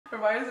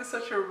Why is this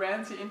such a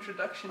ranty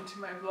introduction to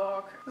my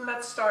vlog?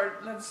 Let's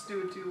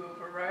do a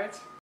do-over, right?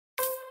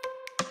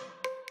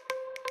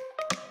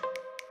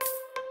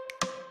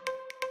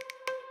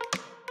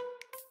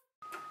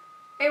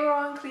 Hey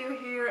everyone, Clio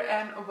here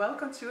and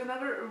welcome to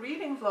another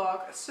reading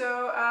vlog.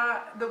 So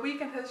the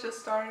weekend has just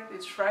started,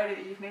 it's Friday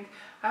evening.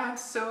 I'm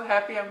so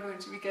happy I'm going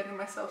to be getting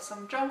myself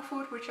some junk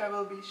food, which I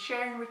will be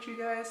sharing with you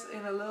guys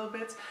in a little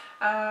bit.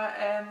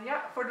 And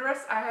yeah, for the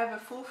rest I have a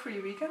full free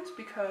weekend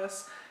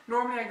because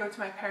normally I go to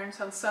my parents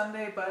on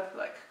Sunday, but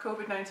like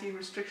COVID-19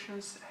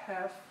 restrictions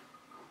have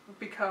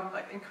become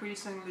like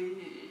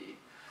increasingly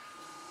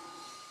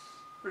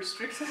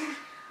restricted.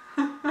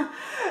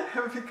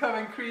 Have become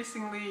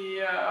increasingly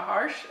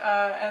harsh,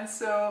 and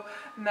so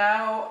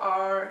now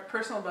our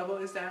personal bubble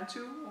is down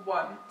to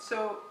 1.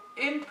 So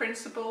in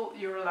principle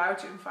you're allowed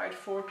to invite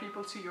 4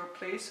 people to your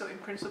place, so in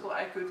principle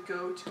I could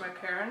go to my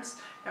parents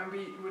and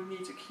we would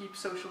need to keep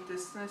social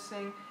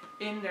distancing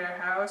in their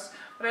house,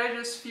 but I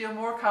just feel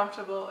more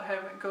comfortable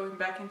going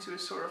back into a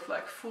sort of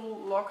like full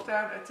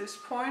lockdown at this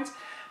point.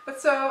 But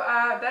so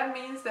that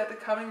means that the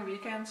coming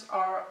weekends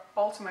are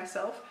all to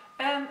myself.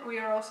 And we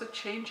are also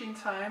changing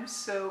times,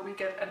 so we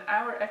get an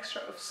hour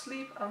extra of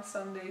sleep on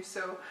Sunday.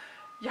 So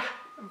yeah,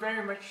 I'm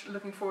very much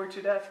looking forward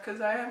to that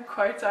because I am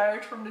quite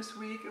tired from this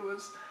week. It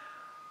was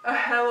a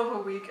hell of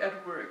a week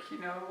at work, you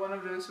know, one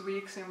of those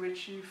weeks in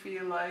which you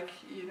feel like,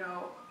 you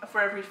know,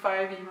 for every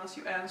 5 emails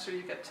you answer,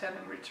 you get 10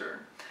 in return.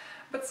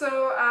 But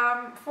so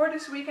for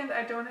this weekend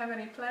I don't have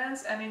any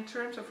plans, and in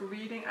terms of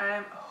reading I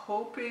am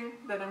hoping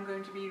that I'm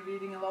going to be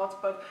reading a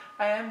lot, but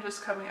I am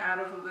just coming out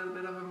of a little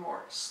bit of a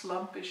more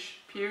slumpish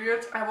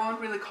period. I won't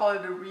really call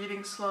it a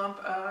reading slump,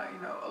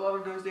 you know, a lot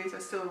of those days I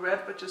still read,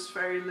 but just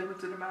very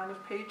limited amount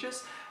of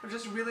pages. I've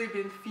just really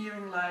been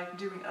feeling like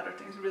doing other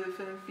things, really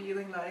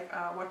feeling like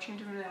watching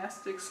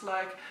gymnastics,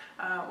 like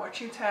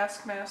watching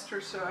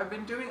Taskmaster, so I've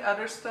been doing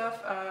other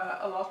stuff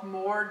a lot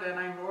more than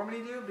I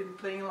normally do. I've been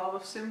playing a lot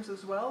of Sims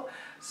as well.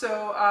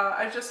 So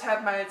I just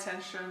had my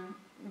attention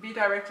be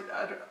directed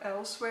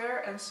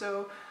elsewhere, and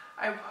so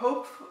I'm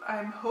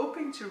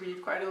hoping to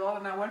read quite a lot,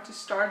 and I want to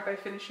start by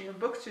finishing a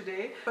book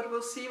today, but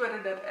we'll see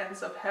whether that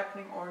ends up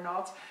happening or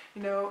not.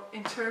 You know,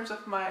 in terms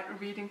of my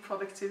reading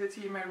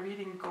productivity, my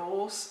reading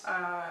goals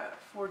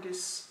for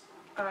this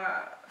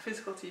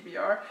physical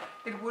TBR,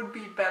 it would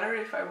be better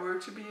if I were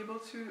to be able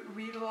to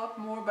read a lot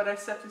more, but I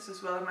said this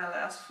as well in my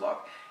last vlog.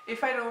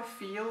 If I don't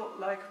feel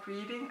like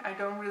reading, I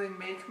don't really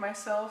make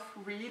myself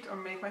read or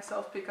make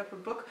myself pick up a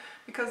book,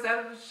 because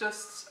that is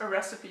just a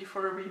recipe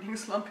for a reading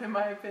slump in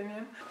my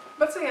opinion.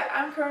 But so yeah,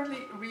 I'm currently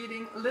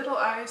reading Little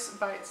Eyes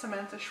by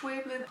Samantha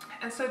Schweblin,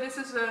 and so this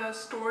is a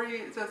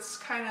story that's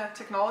kind of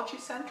technology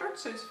centered,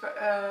 so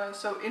it's,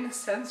 so in a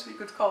sense we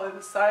could call it a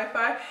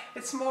sci-fi.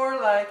 It's more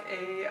like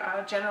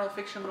a general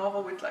fiction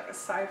novel with like a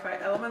sci-fi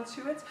element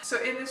to it.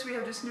 So in this we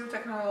have this new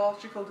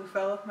technological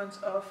development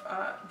of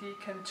the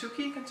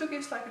Kentucky. Kentucky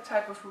is like a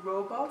type of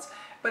robot,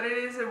 but it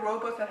is a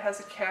robot that has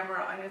a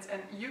camera on it,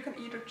 and you can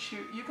either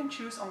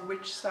choose on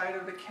which side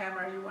of the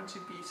camera you want to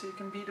be. So you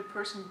can be the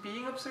person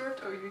being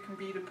observed, or you can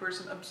be the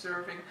person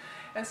observing.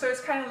 And so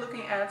it's kind of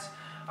looking at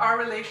our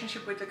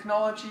relationship with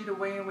technology, the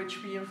way in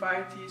which we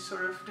invite these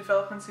sort of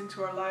developments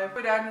into our life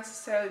without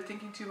necessarily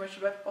thinking too much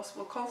about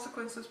possible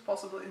consequences,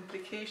 possible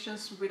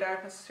implications,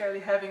 without necessarily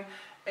having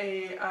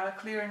a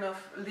clear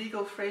enough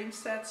legal frame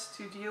set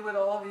to deal with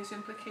all of these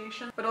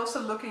implications, but also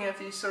looking at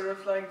these sort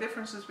of like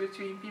differences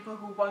between people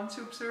who want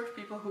to observe,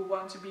 people who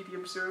want to be the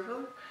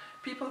observer,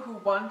 people who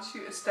want to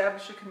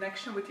establish a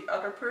connection with the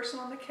other person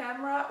on the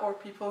camera, or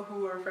people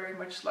who are very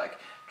much like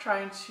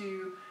trying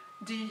to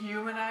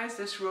dehumanize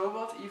this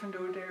robot even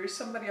though there is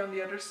somebody on the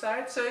other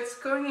side. So it's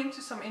going into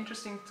some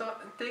interesting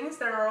things.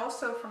 There are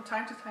also from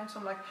time to time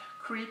some like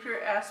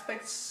creepier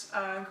aspects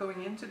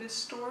going into this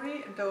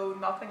story, though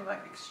nothing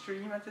like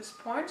extreme at this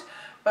point.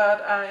 But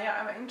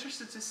yeah, I'm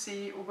interested to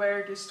see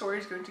where this story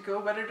is going to go,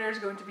 whether there's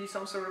going to be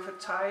some sort of a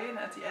tie-in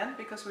at the end,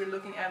 because we're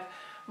looking at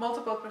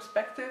multiple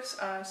perspectives,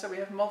 so we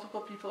have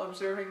multiple people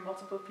observing,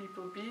 multiple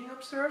people being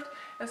observed,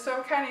 and so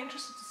I'm kind of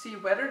interested to see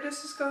whether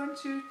this is going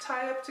to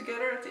tie up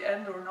together at the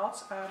end or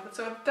not. But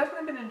so I've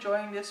definitely been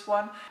enjoying this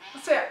one.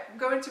 So yeah,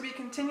 going to be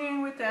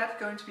continuing with that,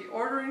 going to be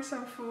ordering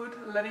some food,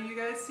 letting you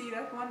guys see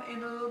that one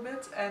in a little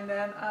bit, and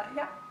then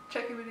yeah,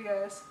 checking with you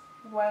guys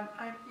when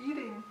I'm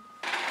eating.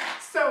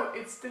 So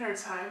it's dinner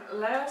time.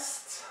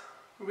 Last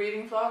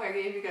reading vlog I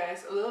gave you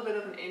guys a little bit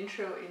of an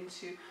intro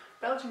into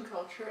Belgian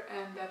culture,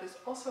 and that is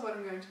also what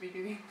I'm going to be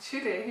doing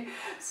today.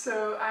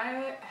 So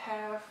I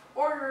have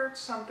ordered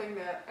something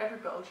that every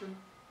Belgian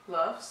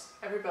loves,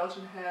 every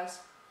Belgian has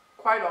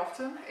quite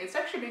often. It's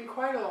actually been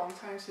quite a long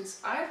time since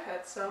I've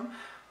had some,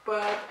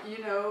 but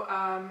you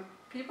know,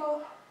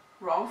 people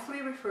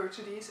wrongfully refer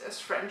to these as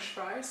French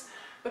fries,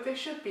 but they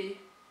should be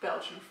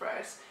Belgian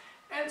fries.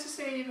 And to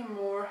say even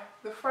more,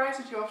 the fries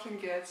that you often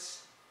get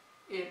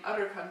in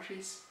other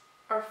countries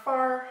are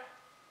far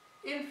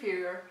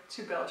inferior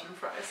to Belgian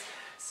fries.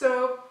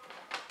 So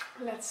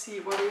let's see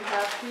what we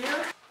have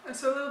here.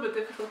 It's a little bit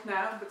difficult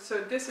now, but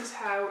so this is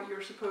how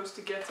you're supposed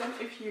to get them.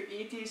 If you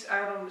eat these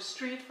out on the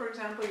street, for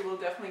example, you will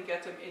definitely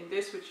get them in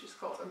this, which is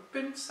called a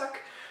puntzak.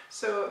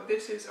 So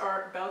this is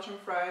our Belgian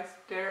fries.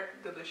 They're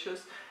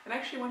delicious. And I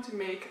actually want to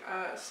make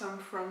some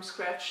from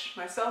scratch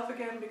myself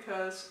again,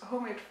 because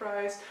homemade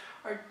fries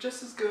are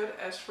just as good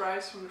as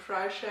fries from the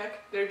fry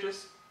shack. They're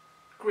just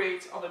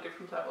great on a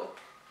different level.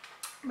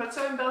 But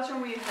so in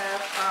Belgium we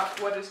have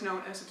what is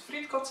known as het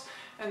frietkot,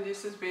 and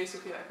this is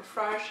basically like a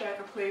fry shack,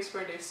 a place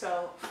where they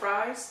sell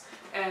fries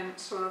and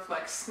sort of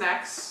like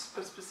snacks,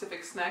 but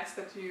specific snacks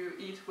that you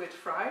eat with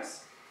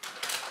fries.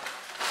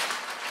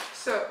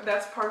 So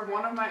that's part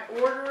one of my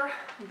order.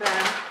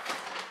 Then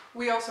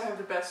we also have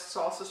the best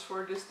sauces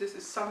for this. This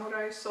is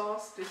samurai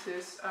sauce. This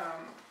is,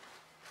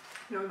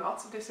 no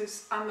not, this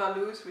is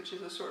andalouse, which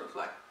is a sort of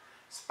like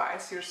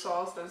spicier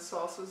sauce than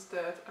sauces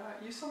that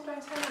you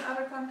sometimes have in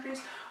other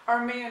countries.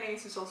 Our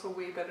mayonnaise is also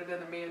way better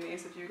than the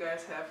mayonnaise that you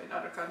guys have in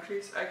other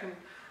countries. I can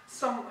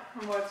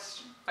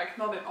somewhat, like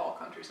not in all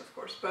countries of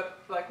course,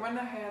 but like when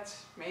I had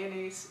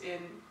mayonnaise in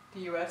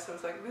the US, I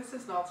was like, this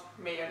is not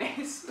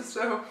mayonnaise.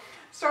 So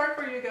sorry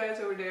for you guys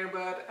over there,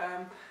 but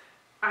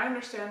I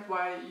understand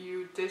why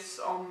you diss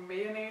on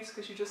mayonnaise,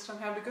 because you just don't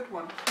have the good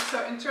one.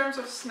 So in terms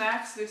of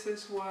snacks, this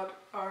is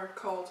what are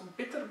called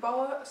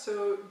bitterballen.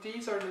 So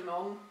these are the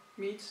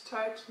non-meat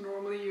types.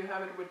 Normally you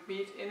have it with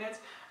meat in it,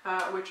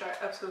 which I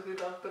absolutely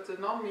love, but the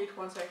non-meat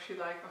ones I actually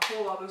like a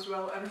whole lot as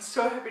well. And I'm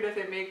so happy that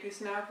they make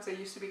this now, because I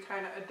used to be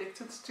kind of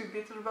addicted to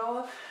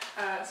bitterballen.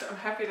 So I'm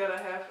happy that I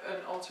have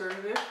an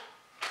alternative.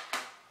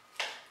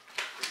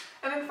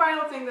 And then the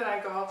final thing that I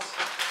got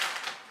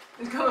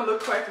is gonna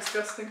look quite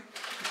disgusting.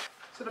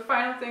 So the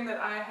final thing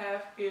that I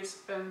have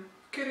is a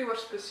curryworst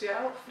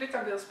speciaal,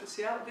 frikandel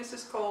speciaal. This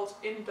is called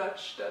in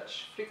Dutch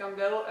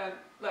frikandel, and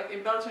like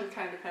in Belgium it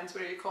kind of depends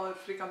whether you call it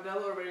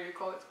frikandel or whether you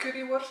call it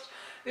curryworst.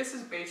 This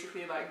is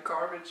basically like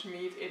garbage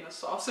meat in a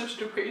sausage,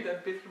 the way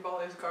that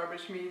bitterbal is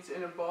garbage meat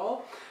in a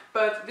ball.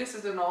 But this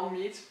is the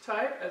non-meat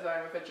type, as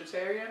I'm a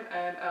vegetarian,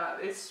 and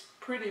it's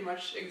pretty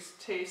much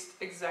tastes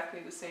exactly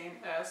the same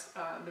as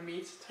the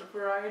meat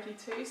variety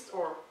taste,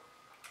 or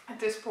at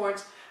this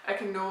point I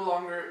can no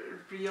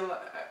longer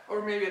realize,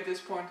 or maybe at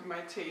this point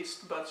my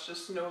taste buds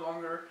just no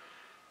longer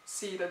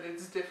see that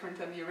it's different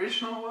than the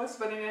original was.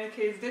 But in any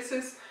case, this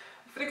is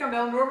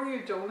frikandel. Normally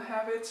you don't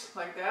have it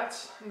like that.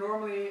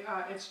 Normally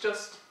it's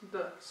just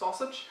the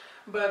sausage.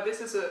 But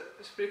this is a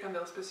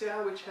frikandel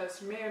speciaal, which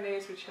has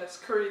mayonnaise, which has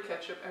curry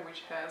ketchup, and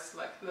which has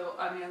like little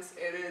onions.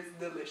 It is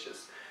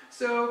delicious.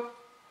 So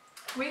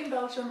we in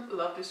Belgium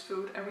love this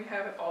food, and we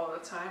have it all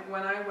the time.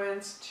 When I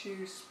went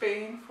to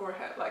Spain for,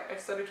 like I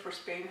studied for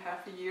Spain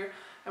half a year,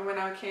 and when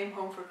I came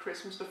home for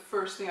Christmas, the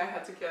first thing I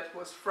had to get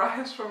was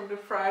fries from the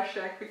fry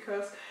shack,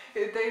 because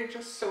they're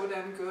just so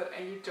damn good,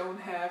 and you don't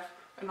have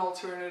an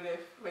alternative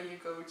when you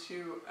go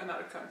to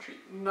another country.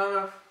 None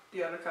of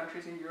the other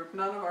countries in Europe,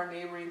 none of our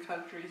neighboring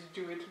countries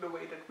do it the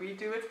way that we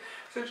do it.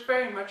 So it's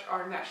very much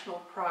our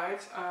national pride.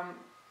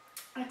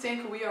 I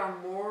think we are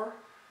more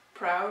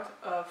proud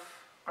of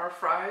our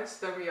fries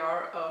than we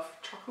are of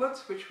chocolate,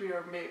 which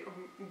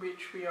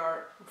we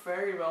are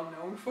very well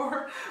known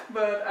for.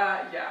 But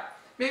yeah,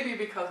 maybe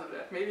because of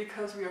that, maybe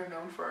because we are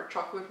known for our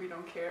chocolate, we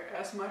don't care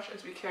as much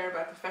as we care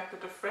about the fact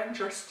that the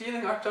French are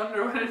stealing our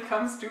thunder when it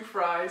comes to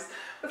fries.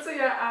 But so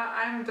yeah,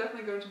 I'm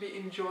definitely going to be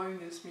enjoying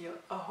this meal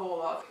a whole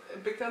lot,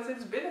 because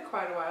it's been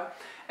quite a while,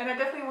 and I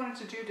definitely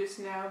wanted to do this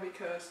now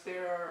because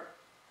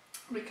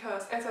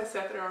as I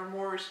said, there are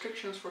more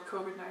restrictions for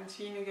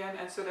COVID-19 again,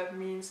 and so that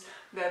means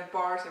that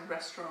bars and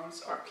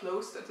restaurants are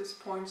closed at this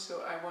point.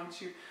 So I want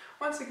to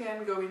once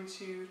again go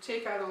into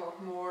takeout a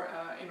lot more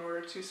in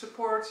order to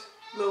support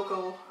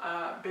local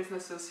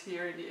businesses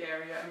here in the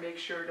area, and make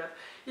sure that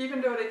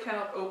even though they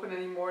cannot open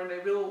anymore and they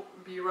will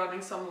be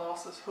running some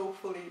losses,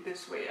 hopefully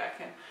this way I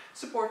can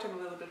support them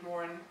a little bit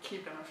more and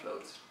keep them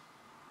afloat.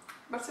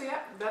 But so yeah,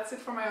 that's it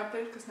for my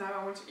update, because now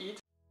I want to eat.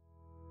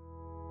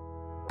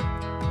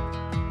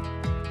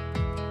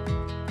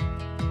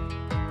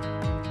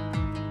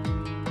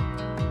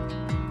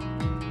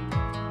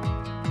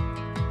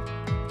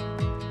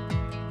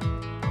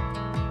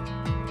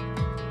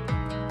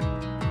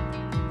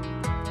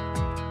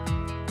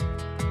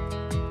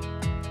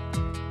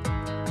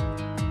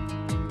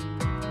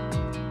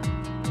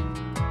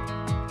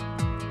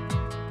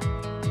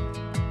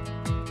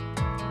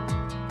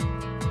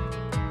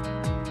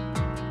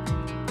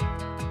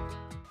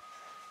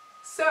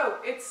 So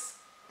it's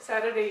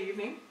Saturday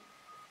evening.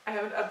 I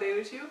haven't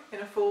updated you in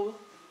a full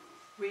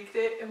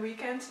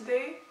weekend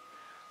day,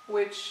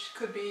 which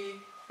could be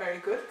very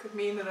good. Could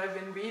mean that I've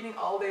been reading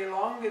all day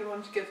long, didn't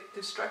want to get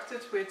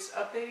distracted with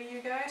updating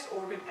you guys,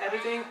 or been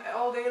editing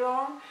all day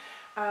long.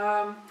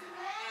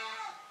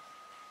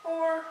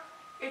 Or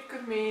it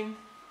could mean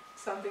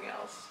something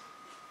else.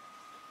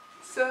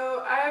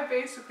 So I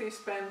basically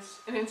spent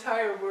an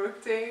entire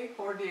workday,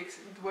 or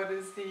what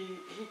is the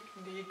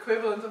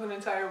equivalent of an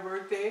entire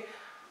workday,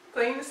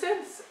 playing The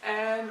Sims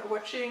and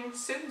watching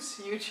Sims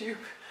YouTube.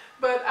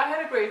 But I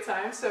had a great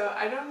time, so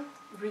I don't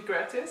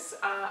regret this.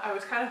 I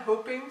was kind of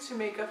hoping to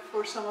make up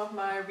for some of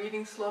my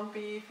reading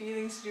slumpy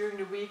feelings during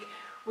the week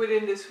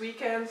within this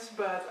weekend,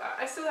 but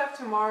I still have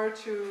tomorrow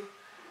to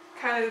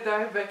kind of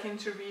dive back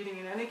into reading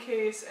in any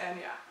case, and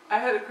yeah, I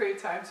had a great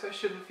time, so I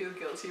shouldn't feel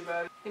guilty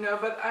about it. You know,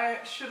 but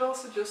I should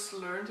also just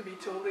learn to be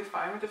totally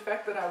fine with the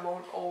fact that I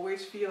won't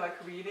always feel like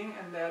reading,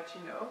 and that,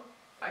 you know,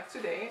 like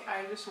today,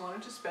 I just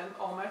wanted to spend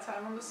all my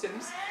time on The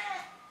Sims,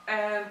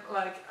 and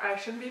like, I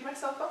shouldn't beat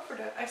myself up for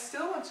that. I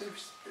still want to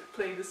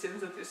play The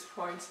Sims at this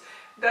point.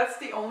 That's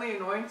the only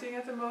annoying thing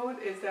at the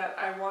moment, is that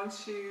I want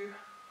to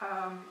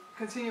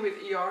continue with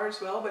ER as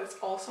well, but it's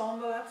also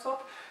on the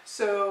laptop.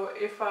 So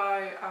if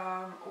I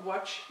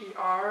watch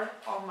ER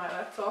on my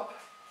laptop,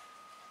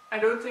 I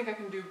don't think I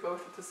can do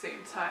both at the same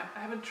time. I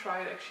haven't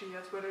tried actually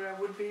yet whether I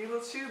would be able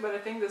to, but I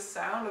think the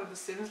sound of the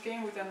Sims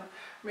game would then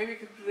maybe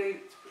could play.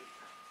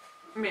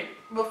 Maybe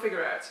we'll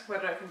figure out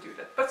whether I can do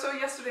that. But so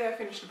yesterday I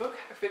finished the book.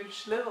 I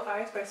finished Little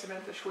Eyes by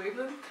Samantha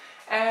Schweblin,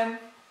 and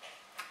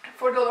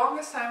for the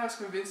longest time I was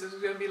convinced it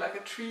was going to be like a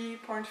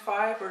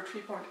 3.5 or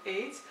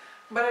 3.8.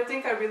 But I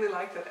think I really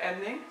like that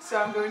ending, so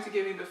I'm going to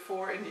give it a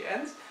 4 in the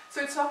end.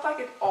 So it's not like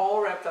it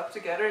all wrapped up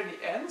together in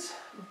the end,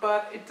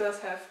 but it does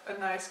have a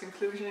nice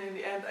conclusion in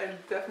the end. I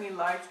definitely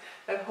liked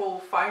that whole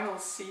final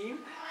scene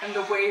and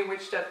the way in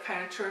which that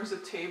kind of turns the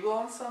table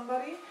on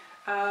somebody.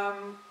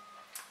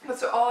 But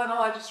so all in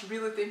all, I just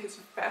really think it's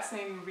a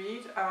fascinating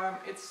read.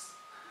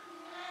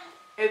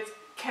 It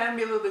can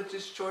be a little bit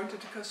disjointed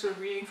because you're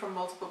reading from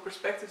multiple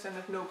perspectives and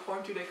at no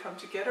point do they come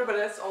together, but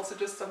that's also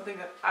just something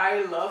that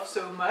I love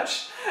so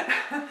much.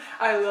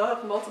 I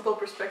love multiple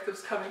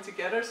perspectives coming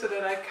together, so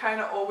that I kind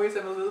of always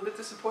am a little bit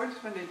disappointed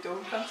when they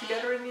don't come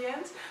together in the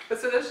end. But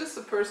so that's just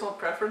a personal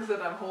preference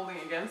that I'm holding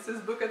against this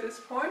book at this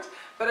point.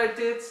 But I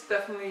did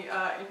definitely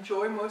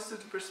enjoy most of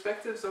the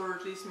perspectives, or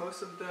at least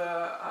most of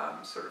the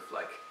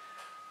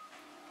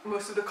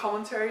most of the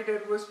commentary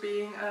that was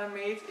being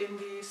made in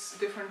these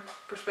different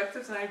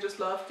perspectives, and I just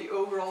loved the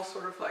overall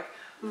sort of like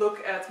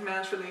look at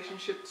man's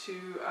relationship to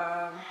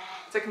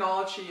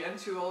technology and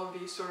to all of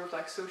these sort of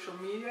like social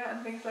media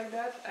and things like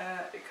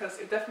that, because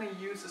it definitely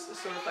uses a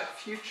sort of like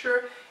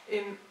future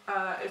in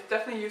it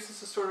definitely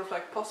uses a sort of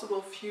like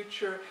possible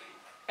future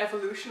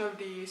evolution of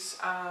these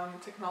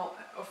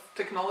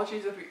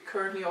technologies that we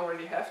currently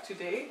already have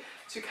today,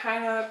 to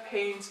kind of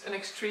paint an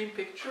extreme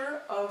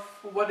picture of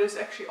what is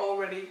actually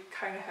already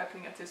kind of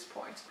happening at this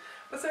point.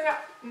 But so yeah,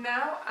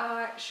 now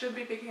I should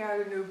be picking out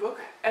a new book.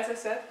 As I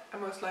said,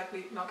 I'm most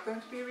likely not going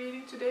to be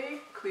reading today,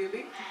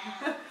 clearly.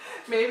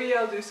 Maybe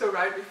I'll do so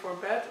right before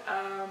bed,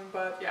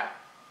 but yeah,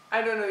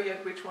 I don't know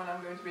yet which one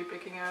I'm going to be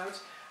picking out.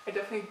 I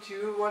definitely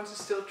do want to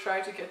still try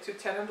to get to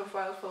Tenant of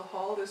Wildfell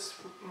Hall this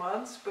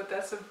month, but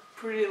that's a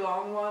pretty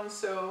long one,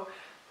 so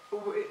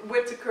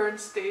with the current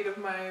state of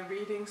my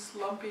reading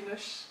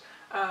slumpiness,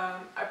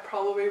 I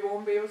probably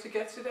won't be able to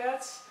get to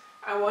that.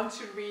 I want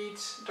to read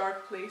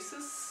Dark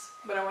Places,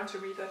 but I want to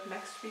read that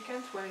next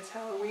weekend when it's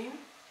Halloween,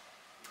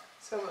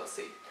 so we'll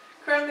see.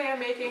 Currently I'm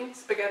making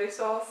spaghetti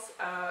sauce,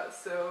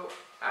 so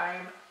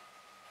I'm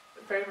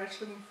very much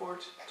looking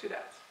forward to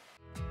that.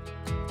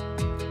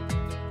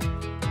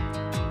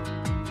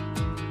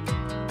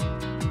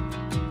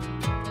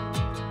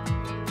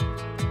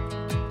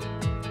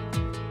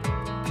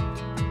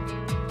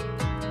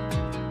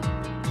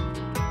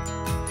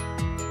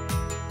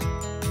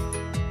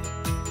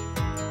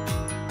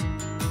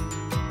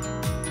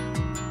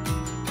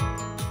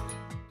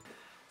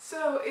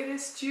 So it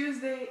is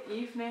Tuesday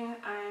evening.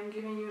 I'm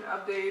giving you an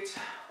update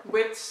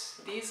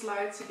with these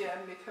lights again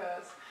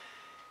because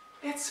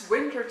it's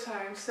winter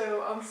time.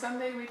 So on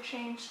Sunday we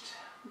changed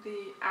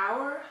the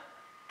hour.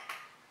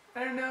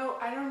 I don't know,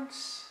 I don't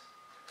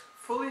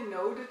fully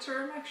know the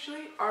term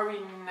actually. Are we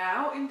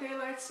now in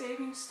daylight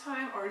savings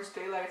time, or is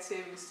daylight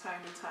savings time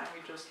the time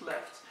we just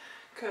left?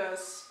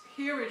 Because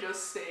here we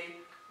just say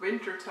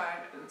winter time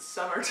and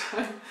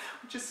summertime,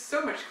 which is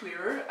so much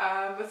clearer.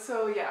 But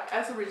so yeah,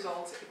 as a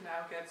result, it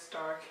now gets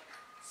dark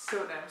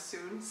so damn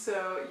soon.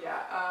 So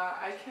yeah,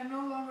 I can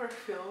no longer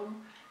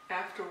film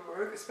after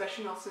work,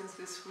 especially not since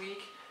this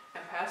week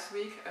and past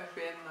week I've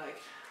been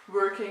like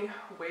working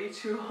way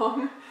too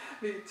long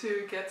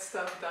to get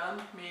stuff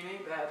done,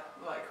 meaning that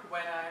like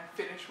when I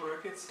finish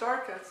work it's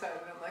dark outside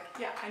and I'm like,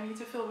 yeah, I need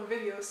to film a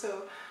video.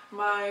 So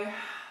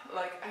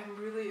I'm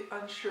really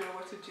unsure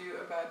what to do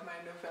about my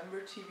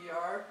November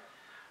TBR.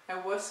 I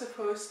was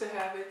supposed to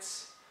have it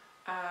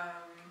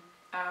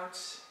out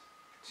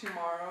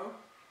tomorrow,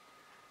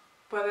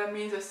 but that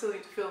means I still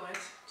need to film it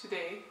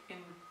today in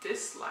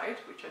this light,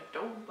 which I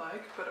don't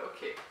like, but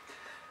okay.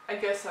 I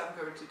guess I'm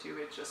going to do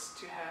it just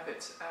to have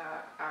it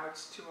out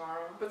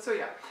tomorrow. But so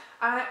yeah,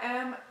 I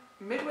am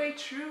midway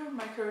through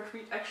my current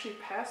read, actually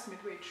past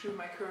midway through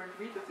my current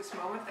read at this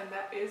moment, and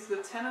that is The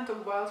Tenant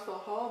of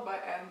Wildfell Hall by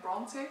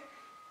Brönte.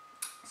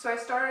 So I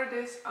started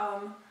this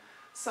on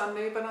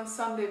Sunday, but on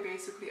Sunday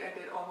basically I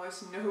did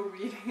almost no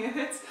reading in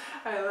it.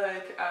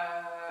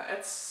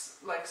 It's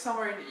like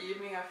somewhere in the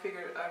evening I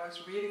figured I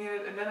was reading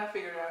it, and then I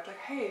figured out like,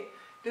 hey,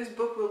 this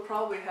book will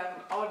probably have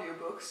an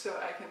audiobook, so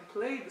I can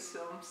play the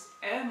films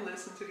and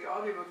listen to the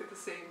audiobook at the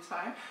same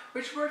time,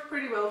 which worked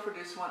pretty well for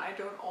this one. I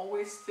don't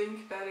always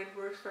think that it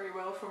works very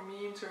well for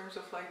me in terms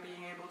of like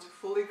being able to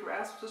fully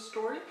grasp the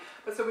story,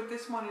 but so with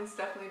this one it's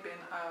definitely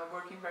been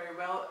working very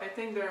well. I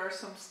think there are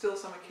still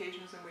some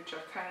occasions in which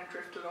I've kind of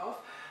drifted off,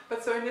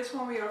 but so in this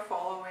one we are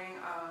following,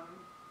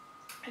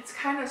 it's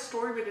kind of a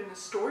story within a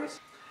story.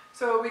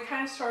 So we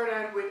kind of start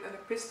out with an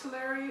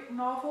epistolary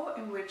novel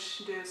in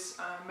which this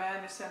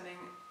man is sending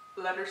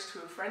letters to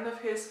a friend of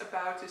his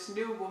about this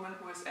new woman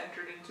who has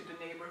entered into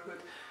the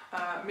neighborhood.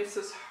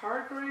 Mrs.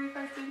 Hargrave,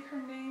 I think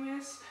her name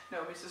is. No,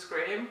 Mrs.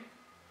 Graham.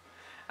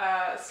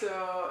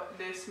 So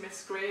this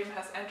Miss Graham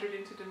has entered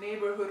into the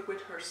neighborhood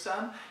with her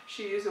son.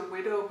 She is a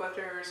widow, but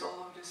there's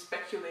all of this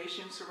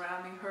speculation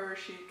surrounding her.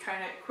 She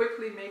kind of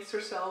quickly makes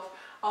herself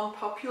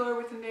unpopular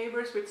with the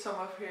neighbors with some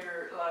of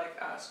her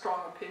strong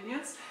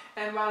opinions,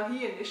 and while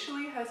he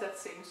initially has that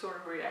same sort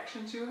of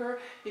reaction to her,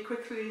 he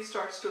quickly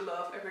starts to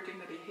love everything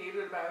that he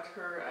hated about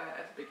her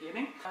at the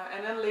beginning.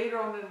 And then later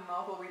on in the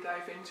novel we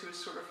dive into a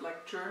sort of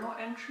like journal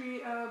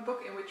entry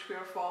book in which we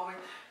are following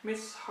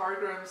Miss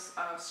Hargram's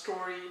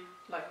story,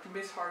 like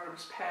Miss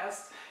Hargram's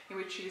past, in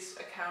which she's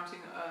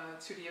accounting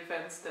to the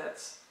events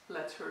that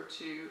led her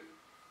to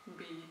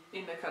be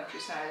in the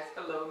countryside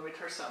alone with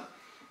her son.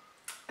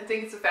 I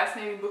think it's a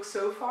fascinating book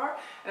so far,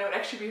 and I would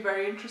actually be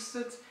very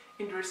interested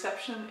in the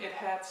reception it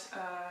had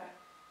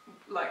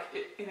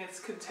in its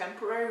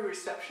contemporary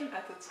reception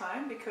at the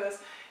time, because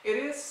it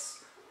is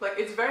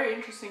it's very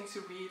interesting to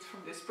read from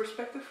this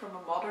perspective, from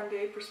a modern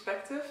day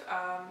perspective,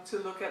 to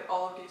look at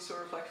all of these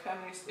sort of like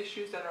feminist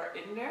issues that are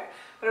in there.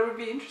 But I would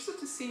be interested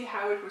to see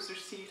how it was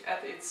received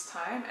at its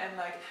time, and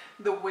like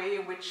the way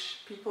in which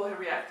people have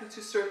reacted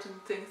to certain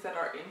things that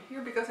are in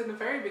here, because in the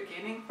very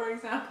beginning, for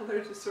example,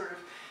 there's a sort of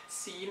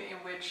scene in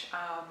which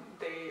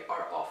they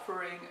are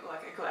offering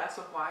like a glass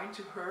of wine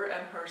to her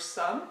and her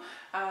son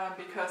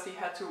because he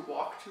had to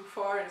walk too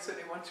far, and so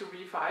they want to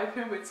revive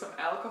him with some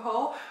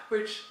alcohol,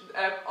 which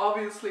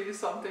obviously is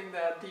something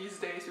that these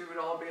days we would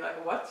all be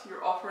like, what?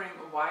 You're offering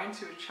wine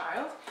to a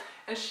child?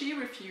 And she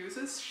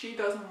refuses. She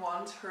doesn't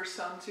want her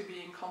son to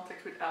be in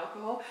contact with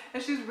alcohol,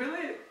 and she's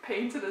really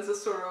painted as a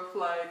sort of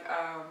like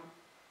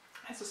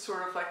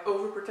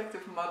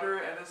overprotective mother,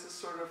 and as a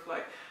sort of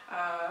like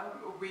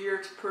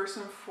weird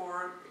person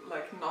for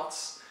like not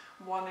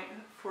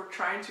wanting, for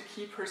trying to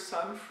keep her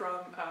son from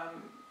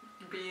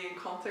being in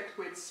contact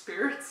with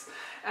spirits.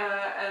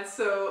 And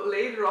so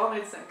later on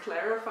it's then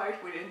clarified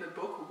within the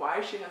book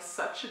why she has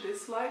such a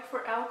dislike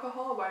for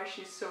alcohol, why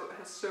she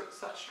has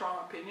such strong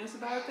opinions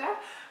about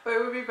that. But it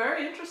would be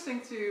very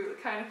interesting to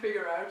kind of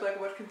figure out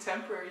like what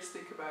contemporaries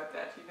think about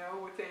that, you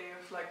know, would they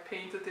have like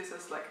painted this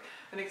as like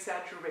an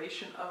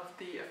exaggeration of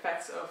the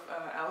effects of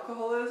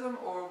alcoholism,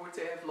 or would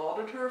they have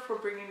lauded her for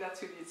bringing that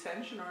to the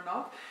attention or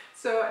not?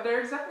 So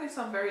there's definitely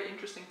some very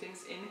interesting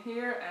things in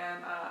here,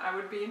 and I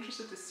would be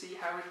interested to see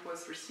how it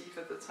was received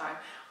at the time.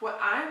 What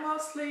I'm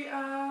mostly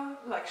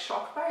like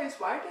shocked by is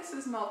why this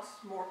is not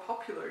more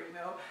popular, you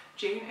know.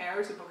 Jane Eyre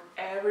is a book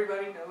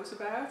everybody knows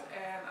about,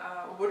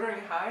 and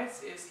Wuthering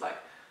Heights is like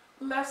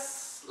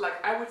less, like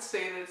I would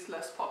say that it's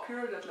less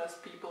popular, that less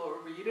people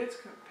read it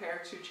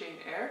compared to Jane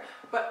Eyre,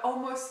 but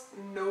almost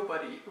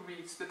nobody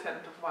reads The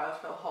Tenant of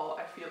Wildfell Hall,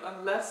 I feel,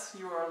 unless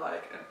you are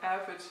like an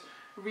avid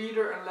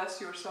reader, unless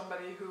you're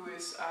somebody who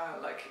is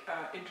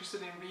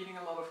interested in reading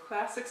a lot of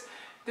classics.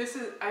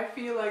 I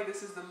feel like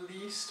this is the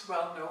least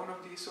well known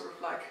of these sort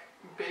of like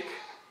big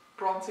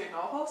Brönte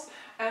novels,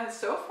 and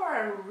so far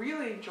I'm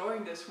really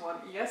enjoying this one.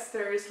 Yes,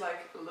 there is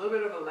like a little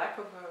bit of a lack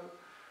of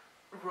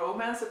a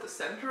romance at the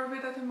center of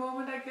it at the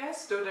moment, I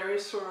guess, though there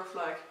is sort of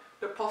like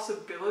the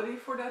possibility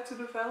for that to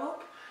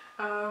develop.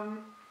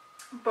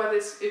 But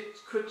it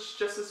could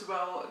just as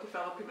well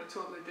develop in a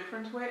totally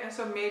different way, and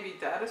so maybe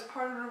that is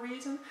part of the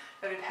reason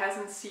that it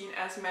hasn't seen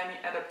as many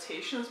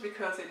adaptations,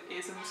 because it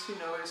isn't, you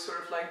know, a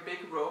sort of like big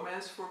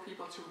romance for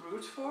people to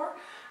root for.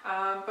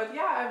 But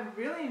yeah, I'm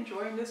really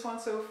enjoying this one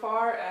so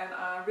far,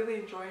 and really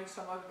enjoying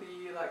some of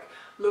the like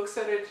looks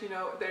at it. You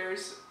know, there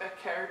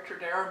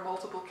are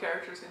multiple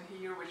characters in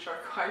here which are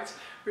quite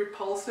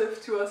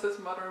repulsive to us as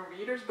modern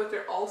readers, but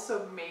they're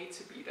also made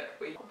to be that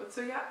way. But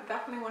so yeah,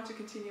 definitely want to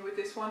continue with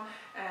this one,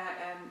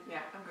 and yeah,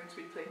 I'm going to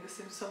be playing The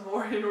Sims some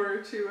more in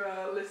order to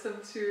listen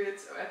to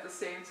it at the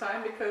same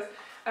time, because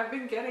I've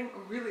been getting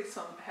really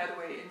some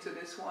headway into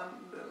this one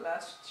the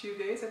last 2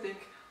 days. I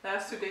think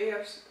last 2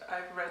 days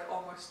I've read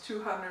almost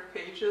 200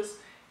 pages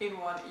in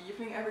one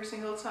evening every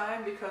single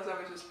time, because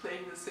I was just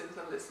playing The Sims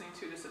and listening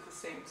to this at the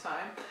same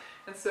time.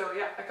 And so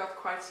yeah, I got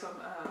quite some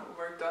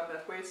work done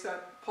that way, so I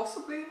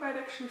possibly might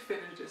actually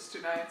finish this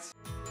tonight.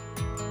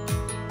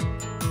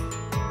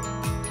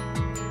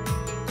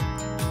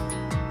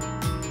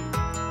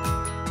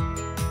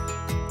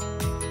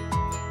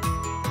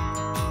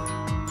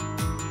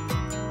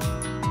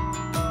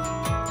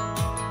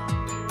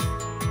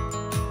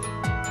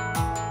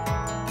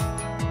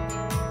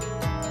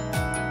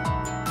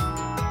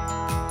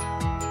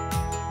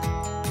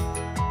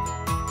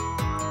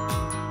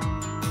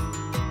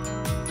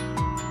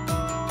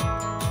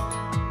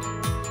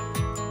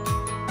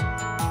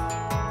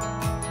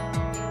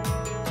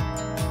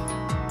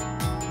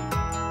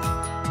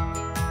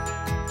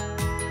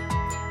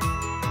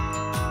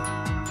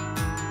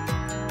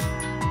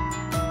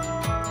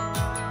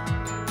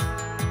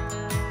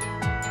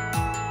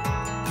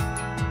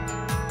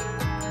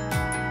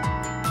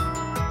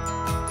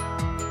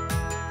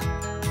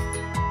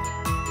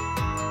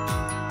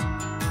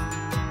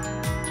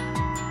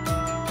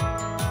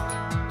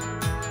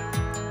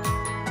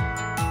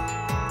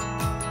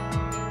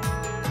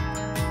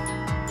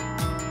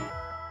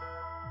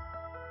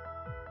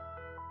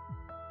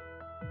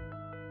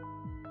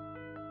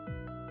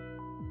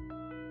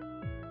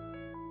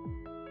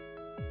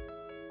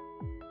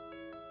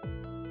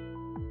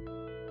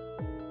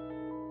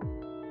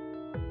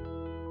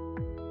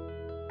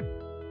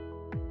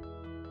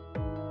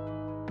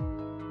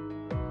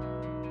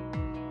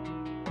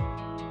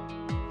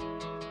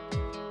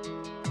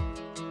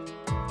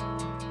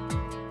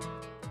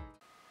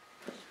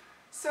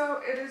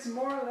 So it is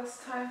more or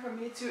less time for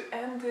me to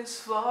end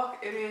this vlog.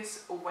 It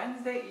is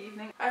Wednesday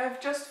evening. I have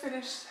just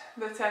finished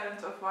the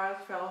Tenant of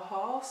Wildfell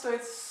Hall, so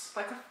it's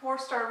like a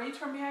 4-star read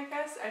for me, I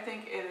guess. I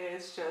think it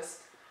is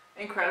just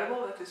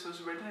incredible that this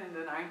was written in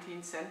the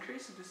 19th century.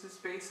 So this is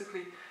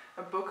basically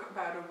a book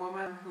about a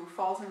woman who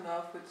falls in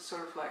love with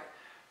sort of like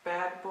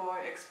bad boy,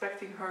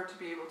 expecting her to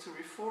be able to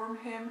reform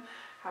him.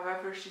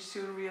 However, she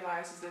soon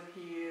realizes that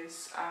he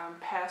is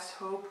past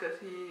hope, that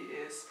he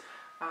is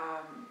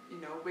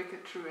you know,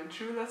 wicked through and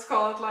through, let's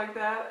call it like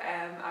that,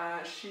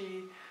 and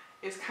she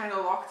is kind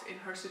of locked in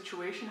her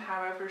situation.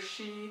 However,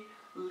 she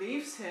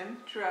leaves him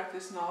throughout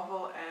this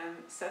novel and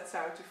sets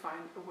out to find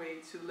a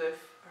way to live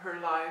her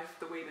life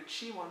the way that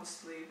she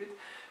wants to live it.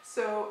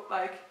 So,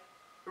 like,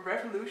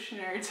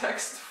 revolutionary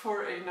text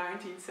for a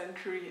 19th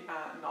century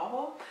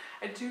novel.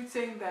 I do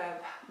think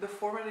that the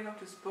formatting of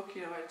this book,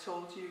 you know, I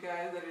told you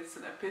guys that it's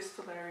an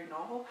epistolary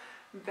novel.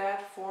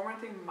 That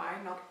formatting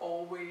might not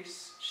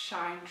always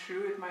shine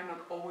through. It might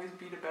not always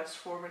be the best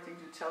formatting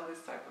to tell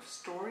this type of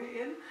story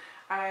in.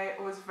 I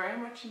was very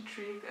much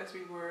intrigued as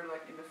we were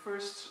like in the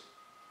first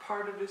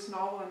part of this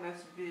novel, and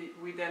as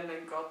we then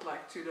got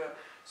like to the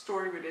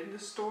story within the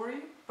story.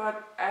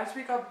 But as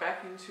we got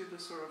back into the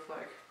sort of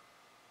like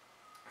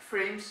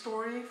frame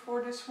story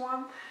for this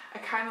one, I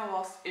kind of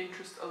lost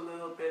interest a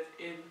little bit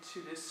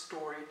into this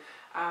story.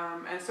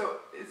 And so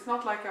it's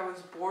not like I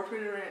was bored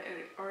with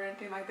it or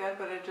anything like that,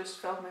 but I just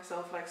felt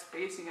myself like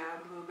spacing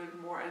out a little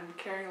bit more and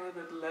caring a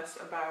little bit less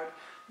about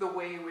the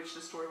way in which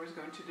the story was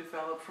going to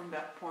develop from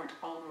that point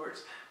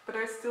onwards. But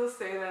I still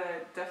say that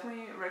I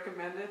definitely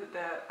recommend it,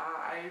 that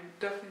I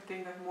definitely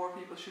think that more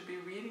people should be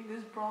reading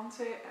this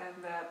Brönte,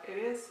 and that it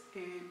is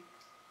a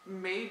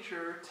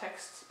major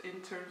text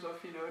in terms of,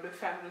 you know, the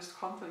feminist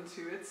content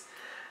to it.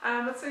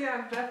 But so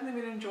yeah, I've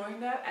definitely been enjoying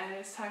that, and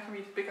it's time for me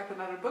to pick up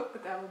another book,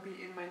 but that will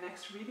be in my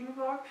next reading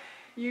vlog.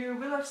 You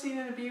will have seen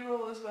in the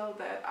B-roll as well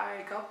that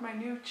I got my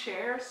new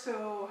chair.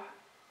 So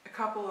a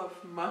couple of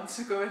months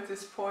ago at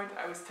this point,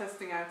 I was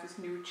testing out this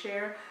new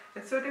chair,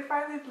 and so they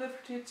finally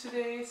delivered it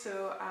today.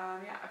 So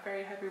yeah, I'm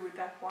very happy with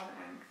that one,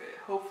 and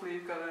hopefully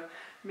it's gonna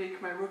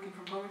make my working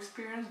from home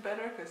experience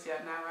better, because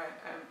yeah, now I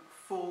am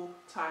full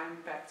time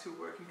back to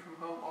working from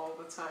home all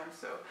the time.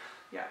 So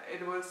yeah,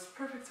 it was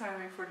perfect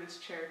timing for this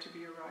chair to be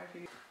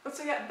arriving. But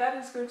so yeah,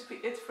 that is going to be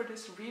it for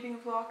this reading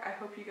vlog. I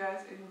hope you guys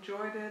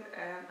enjoyed it,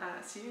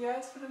 and see you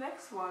guys for the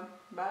next one.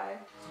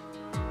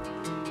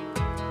 Bye!